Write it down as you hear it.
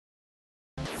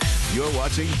You're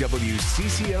watching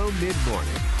WCCO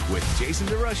Mid-Morning with Jason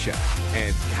DeRusha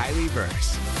and Kylie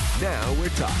Verse. Now we're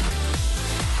talking.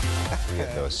 We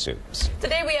get those soups.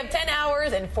 Today we have 10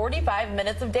 hours and 45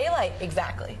 minutes of daylight.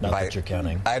 Exactly. Not that you're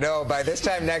counting. I know. By this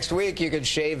time next week, you could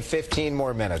shave 15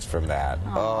 more minutes from that.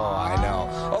 Aww. Oh, I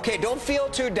know. Okay, don't feel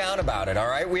too down about it, all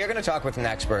right? We are going to talk with an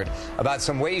expert about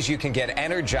some ways you can get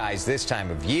energized this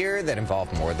time of year that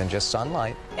involve more than just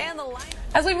sunlight. And the light.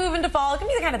 As we move into fall, it can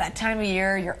be kind of that time of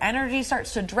year. Your energy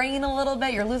starts to drain a little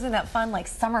bit. You're losing that fun, like,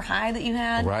 summer high that you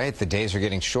had. Right. The days are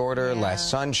getting shorter, less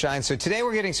sunshine. So today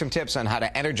we're getting some tips on how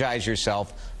to energize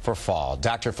yourself for fall.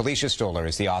 Dr. Felicia Stoler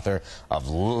is the author of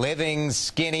Living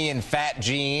Skinny and Fat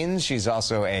Genes. She's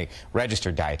also a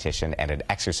registered dietitian and an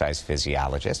exercise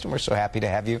physiologist. And we're so happy to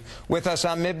have you with us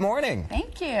on Mid-Morning.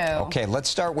 Thank you. Okay, let's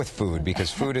start with food, because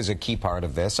food is a key part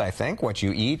of this, I think. What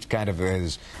you eat kind of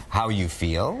is how you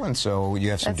feel. And so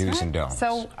you have some do's and don'ts.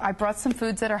 So I brought some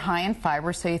foods that are high in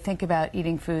fiber. So you think about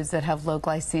eating foods that have low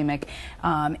glycemic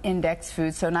index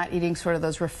foods. So not eating sort of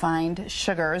those refined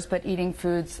sugars, but eating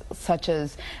foods such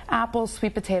as apples,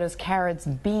 sweet potatoes, carrots,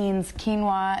 beans.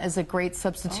 Quinoa is a great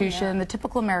substitution. The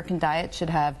typical American diet should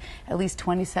have at least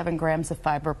 27 grams of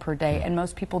fiber per day, and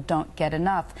most people don't get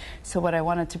enough. So what I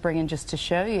wanted to bring in just to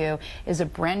show you is a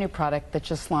brand new product that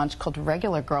just launched called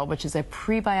Regular Girl, which is a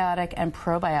prebiotic and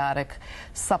probiotic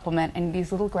supplement. And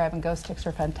these little grab-and-go sticks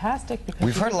are fantastic. Because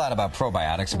we've heard a lot about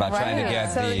probiotics, about trying to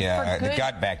get the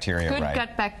gut bacteria right. Good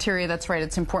gut bacteria, that's right.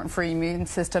 It's important for your immune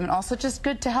system, and also just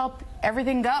good to help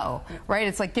everything go, right?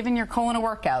 It's like giving your colon a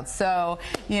workout. So,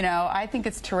 you know, I think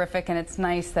it's terrific, and it's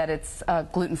nice that it's a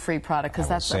gluten-free product, because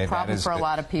that's a problem for a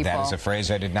lot of people. That is a phrase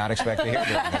I did not expect to hear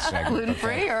during this segment.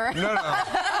 Gluten-free, or? No,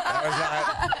 that was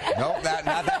not. Nope, not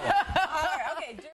that one.